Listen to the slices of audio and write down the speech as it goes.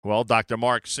Well, Dr.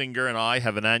 Mark Singer and I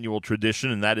have an annual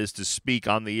tradition, and that is to speak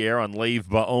on the air on Lev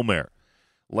BaOmer.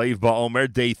 Lev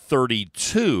BaOmer, day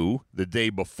 32, the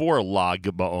day before Lag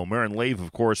BaOmer. And Lev,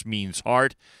 of course, means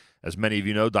heart. As many of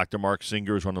you know, Dr. Mark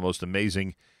Singer is one of the most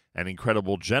amazing and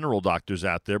incredible general doctors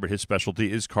out there, but his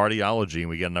specialty is cardiology, and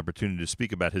we get an opportunity to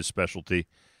speak about his specialty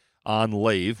on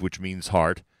Lev, which means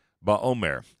heart,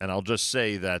 BaOmer. And I'll just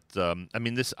say that,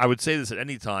 I would say this at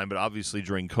any time, but obviously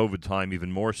during COVID time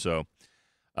even more so.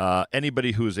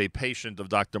 Anybody who is a patient of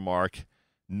Dr. Mark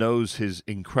knows his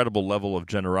incredible level of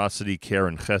generosity, care,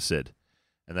 and chesed,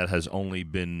 and that has only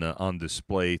been on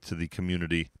display to the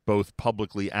community, both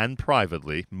publicly and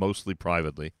privately, mostly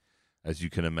privately, as you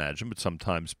can imagine, but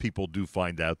sometimes people do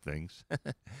find out things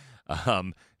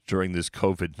during this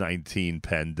COVID-19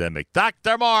 pandemic.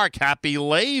 Dr. Mark, happy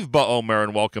Lev BaOmer,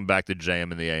 and welcome back to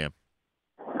JM and the AM.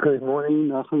 Good morning,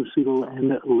 Nachum Segal and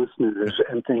listeners,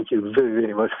 and thank you very,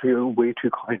 very much for your way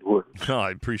too kind words. Oh,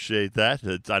 I appreciate that.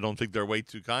 I don't think they're way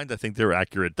too kind. I think they're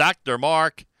accurate. Dr.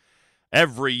 Mark,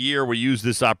 every year we use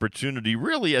this opportunity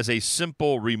really as a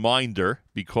simple reminder,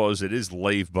 because it is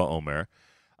Lev BaOmer,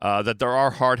 that there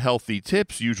are heart-healthy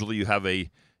tips. Usually you have a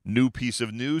new piece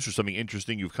of news or something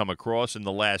interesting you've come across in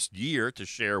the last year to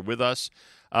share with us.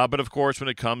 But, of course, when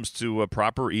it comes to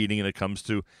proper eating and it comes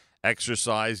to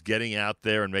exercise, getting out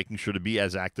there and making sure to be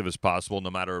as active as possible,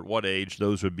 no matter at what age,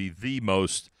 those would be the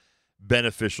most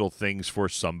beneficial things for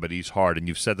somebody's heart. And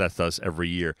you've said that to us every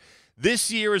year. This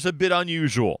year is a bit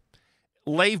unusual.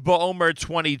 Lev BaOmer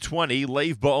 2020,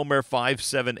 Lev BaOmer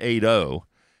 5780.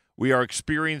 We are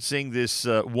experiencing this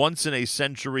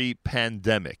once-in-a-century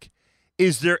pandemic.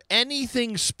 Is there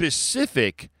anything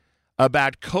specific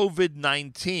about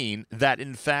COVID-19 that,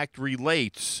 in fact,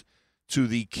 relates to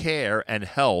the care and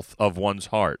health of one's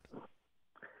heart?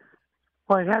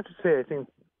 Well, I'd have to say, I think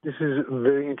this is a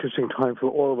very interesting time for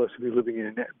all of us to be living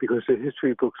in, because the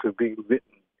history books are being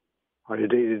written on a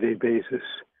day-to-day basis.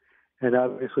 And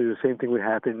obviously the same thing would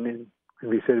happen can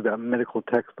be said about medical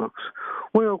textbooks.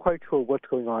 We're not quite sure what's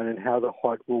going on and how the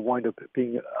heart will wind up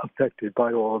being affected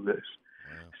by all of this.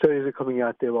 Yeah. Studies are coming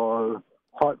out. There are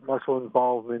heart muscle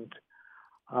involvement,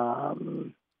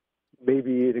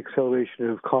 maybe an acceleration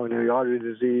of coronary artery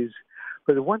disease.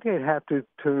 But the one thing I'd have to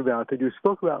turn about that you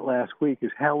spoke about last week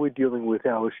is how we're dealing with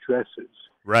our stresses.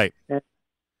 Right. And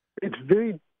it's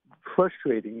very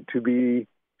frustrating to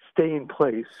stay in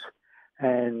place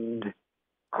and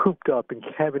cooped up in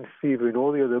cabin fever and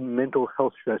all the other mental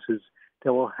health stresses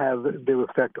that will have their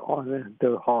effect on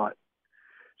their heart.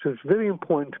 So it's very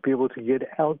important to be able to get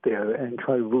out there and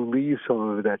try to relieve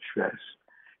some of that stress.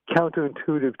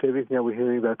 Counterintuitive to everything that we're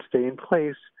hearing about stay in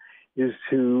place is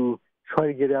to try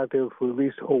to get out there for at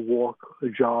least a walk, a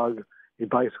jog, a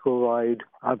bicycle ride,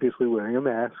 obviously wearing a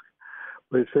mask,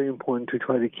 but it's very important to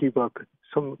try to keep up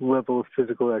some level of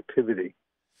physical activity.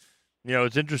 You know,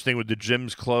 it's interesting with the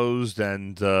gyms closed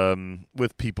and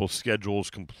with people's schedules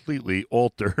completely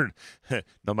altered,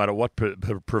 no matter what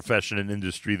profession and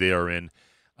industry they are in.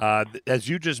 As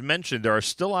you just mentioned, there are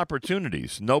still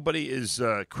opportunities. Nobody is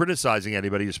criticizing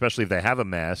anybody, especially if they have a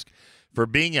mask, for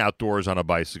being outdoors on a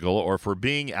bicycle or for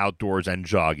being outdoors and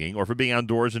jogging or for being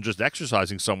outdoors and just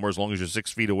exercising somewhere as long as you're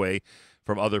 6 feet away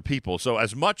from other people. So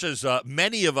as much as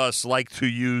many of us like to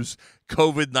use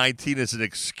COVID-19 as an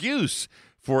excuse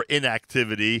for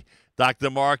inactivity, Dr.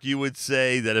 Mark, you would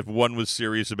say that if one was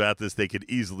serious about this, they could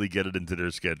easily get it into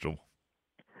their schedule.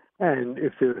 And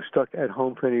if they're stuck at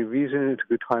home for any reason, it's a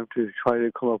good time to try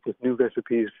to come up with new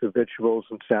recipes for vegetables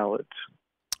and salads.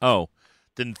 Oh,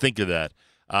 didn't think of that.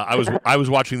 I was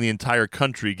watching the entire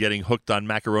country getting hooked on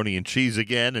macaroni and cheese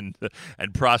again,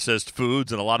 and processed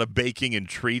foods, and a lot of baking and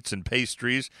treats and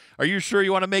pastries. Are you sure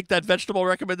you want to make that vegetable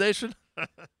recommendation?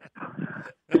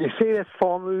 You say that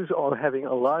farmers are having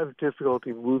a lot of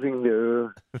difficulty moving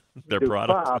their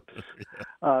crops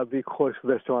because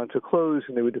restaurants are closed,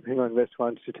 and they would depend on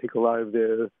restaurants to take a lot of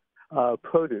their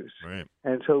produce. Right.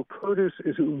 And so produce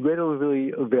is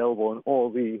readily available in all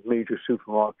the major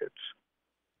supermarkets.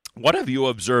 What have you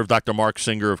observed? Dr. Mark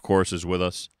Singer, of course, is with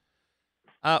us.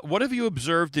 What have you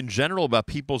observed in general about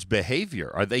people's behavior?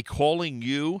 Are they calling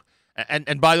you?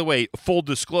 And by the way, full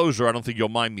disclosure, I don't think you'll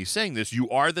mind me saying this, you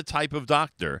are the type of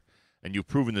doctor, and you've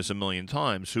proven this a million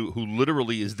times, who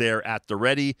literally is there at the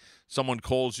ready. Someone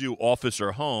calls you, office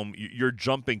or home, you're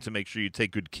jumping to make sure you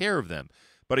take good care of them.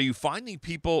 But are you finding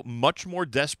people much more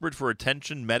desperate for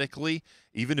attention medically,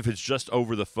 even if it's just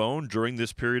over the phone during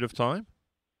this period of time?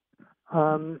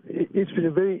 It's been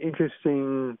a very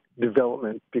interesting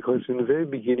development because in the very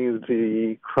beginning of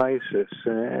the crisis,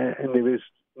 and there is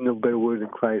no better word than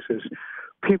crisis,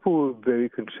 people were very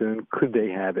concerned, could they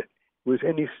have it? was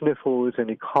any sniffles,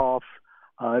 any cough,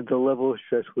 the level of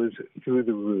stress was through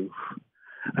the roof.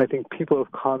 I think people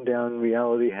have calmed down,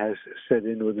 reality has set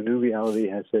in, or the new reality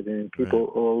has set in, and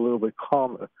people are a little bit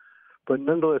calmer. But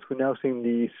nonetheless, we're now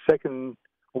seeing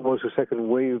almost a second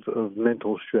wave of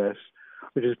mental stress,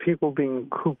 which is people being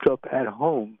cooped up at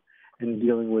home and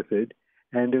dealing with it,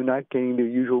 and they're not getting their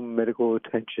usual medical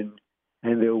attention,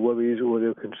 and their worries or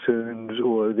their concerns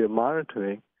or their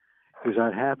monitoring is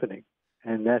not happening.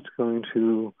 And that's we're going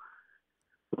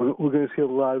to see a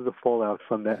lot of the fallout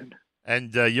from that.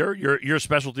 And your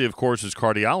specialty, of course, is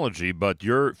cardiology. But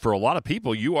for a lot of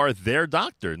people, you are their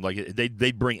doctor. Like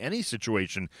they bring any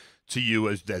situation to you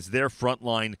as their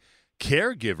frontline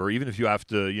caregiver, even if you have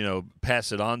to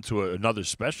pass it on to another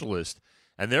specialist.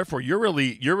 And therefore, you're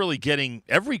really getting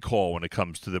every call when it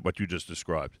comes to what you just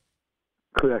described.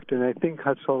 Correct, and I think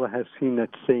Hatzolah has seen that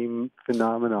same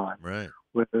phenomenon. Right.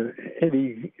 Where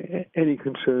any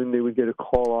concern they would get a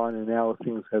call on, and now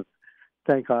things have,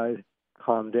 thank God,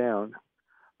 calmed down.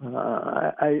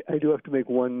 I do have to make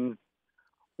one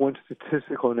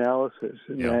statistical analysis,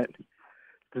 in that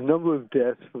the number of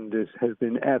deaths from this has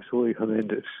been absolutely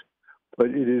horrendous,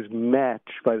 but it is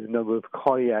matched by the number of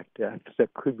cardiac deaths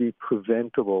that could be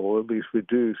preventable or at least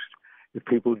reduced if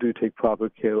people do take proper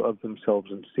care of themselves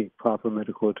and seek proper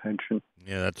medical attention.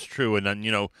 Yeah, that's true. And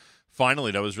then,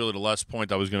 finally, that was really the last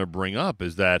point I was going to bring up,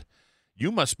 is that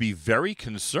you must be very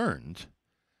concerned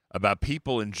about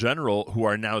people in general who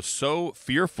are now so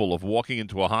fearful of walking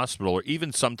into a hospital or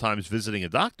even sometimes visiting a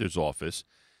doctor's office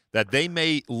that they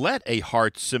may let a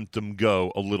heart symptom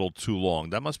go a little too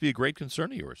long. That must be a great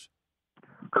concern of yours.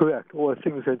 Correct. Or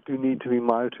things that do need to be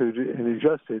monitored and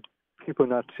adjusted, people are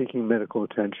not seeking medical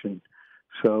attention.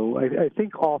 So I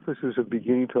think offices are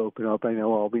beginning to open up. I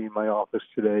know I'll be in my office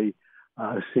today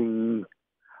seeing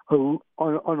on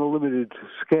a limited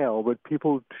scale, but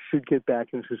people should get back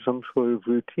into some sort of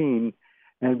routine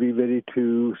and be ready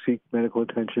to seek medical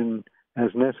attention as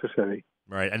necessary.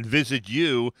 Right, and visit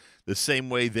you the same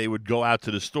way they would go out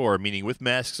to the store, meaning with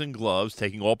masks and gloves,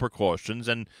 taking all precautions,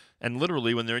 and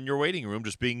literally when they're in your waiting room,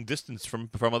 just being distanced from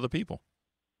other people.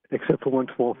 Except for one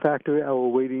small factor, our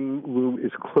waiting room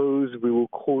is closed. We will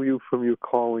call you from your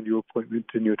car when your appointment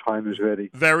and your time is ready.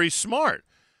 Very smart.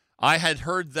 I had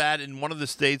heard that in one of the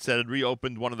states that had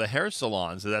reopened one of the hair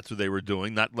salons, that's what they were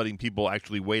doing, not letting people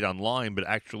actually wait online, but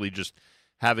actually just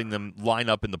having them line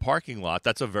up in the parking lot.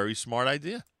 That's a very smart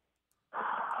idea.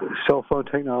 Cell phone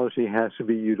technology has to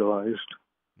be utilized.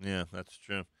 Yeah, that's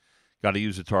true. Got to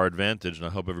use it to our advantage, and I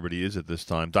hope everybody is at this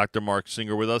time. Dr. Mark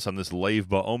Singer with us on this Lev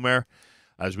BaOmer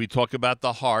as we talk about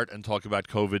the heart and talk about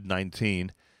COVID-19.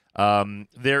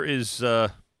 There is...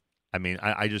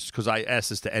 I just, because I ask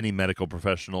this to any medical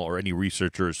professional or any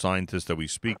researcher or scientist that we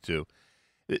speak to,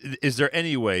 is there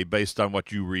any way, based on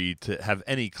what you read, to have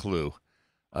any clue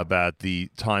about the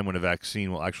time when a vaccine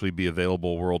will actually be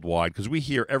available worldwide? Because we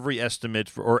hear every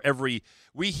estimate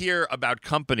we hear about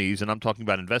companies, and I'm talking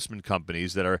about investment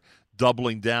companies, that are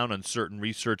doubling down on certain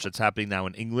research that's happening now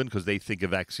in England because they think a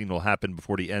vaccine will happen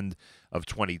before the end of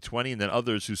 2020, and then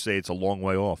others who say it's a long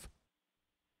way off.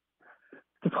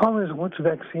 The problem is, once a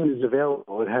vaccine is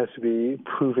available, it has to be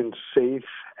proven safe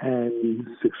and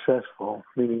successful,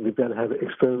 meaning you've got to have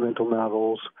experimental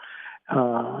models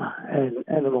and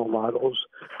animal models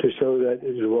to show that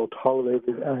it is well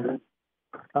tolerated and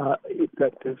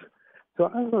effective.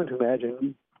 So I'm going to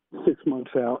imagine 6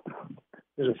 months out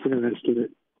is a fair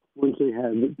estimate. Once they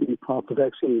have the proper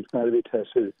vaccine, it's got to be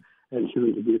tested and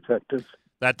shown to be effective.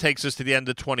 That takes us to the end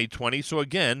of 2020. So,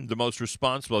 again, the most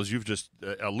responsible, as you've just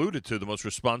alluded to, the most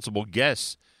responsible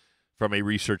guess from a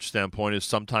research standpoint is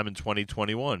sometime in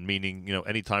 2021, meaning,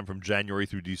 anytime from January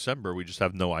through December. We just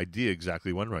have no idea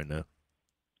exactly when right now.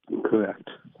 Correct.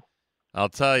 I'll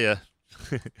tell you,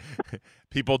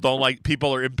 people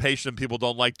are impatient. People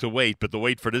don't like to wait, but the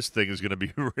wait for this thing is going to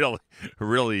be really,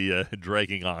 really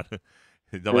dragging on. I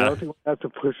think we'll have to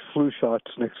push flu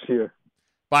shots next year.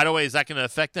 By the way, is that going to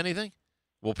affect anything?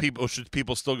 Should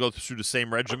people still go through the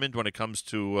same regimen when it comes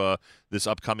to this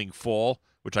upcoming fall,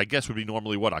 which I guess would be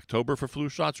normally, October for flu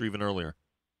shots or even earlier?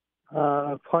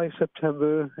 Probably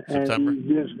September. And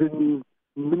there's been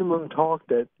minimum talk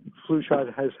that flu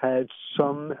shot has had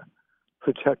some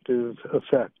protective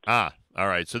effect. Ah, all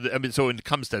right. So, so when it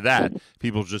comes to that,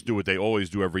 people just do what they always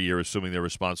do every year, assuming they're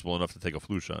responsible enough to take a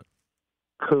flu shot.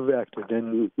 Correct. And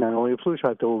then not only a flu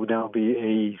shot, there will now be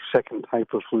a second type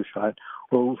of flu shot.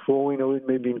 Well, for all we know, it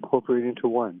may be incorporated into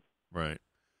one. Right.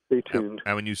 Stay tuned.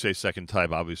 And when you say second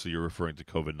type, obviously you're referring to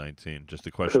COVID-19. Just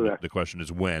the question. Correct. The question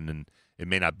is when, and it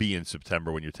may not be in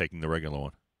September when you're taking the regular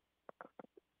one.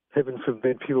 heaven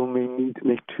forbid, people may need to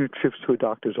make 2 trips to a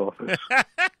doctor's office.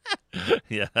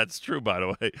 Yeah, that's true, by the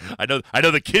way. I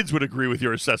know the kids would agree with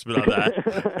your assessment on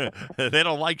that. They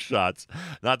don't like shots.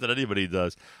 Not that anybody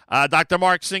does. Dr.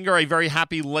 Mark Singer, a very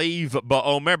happy Lave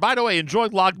Ba'omer. By the way, enjoy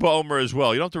Lag Ba'omer as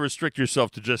well. You don't have to restrict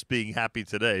yourself to just being happy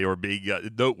today or being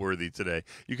noteworthy today.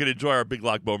 You can enjoy our big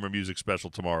Lag Ba'omer music special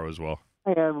tomorrow as well.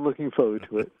 I am looking forward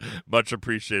to it. Much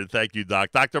appreciated. Thank you,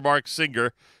 Doc. Dr. Mark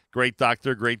Singer, great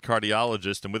doctor, great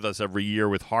cardiologist, and with us every year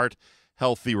with heart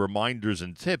healthy reminders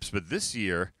and tips. But this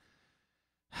year,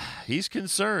 he's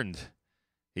concerned.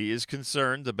 He is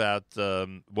concerned about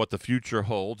what the future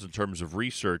holds in terms of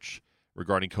research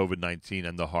regarding COVID-19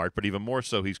 and the heart, but even more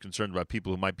so, he's concerned about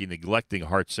people who might be neglecting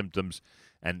heart symptoms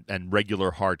and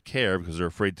regular heart care because they're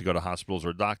afraid to go to hospitals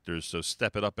or doctors. So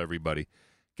step it up, everybody.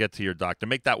 Get to your doctor.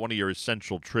 Make that one of your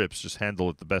essential trips. Just handle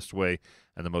it the best way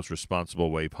and the most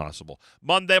responsible way possible.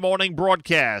 Monday morning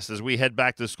broadcast as we head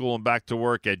back to school and back to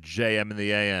work at JM in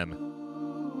the AM.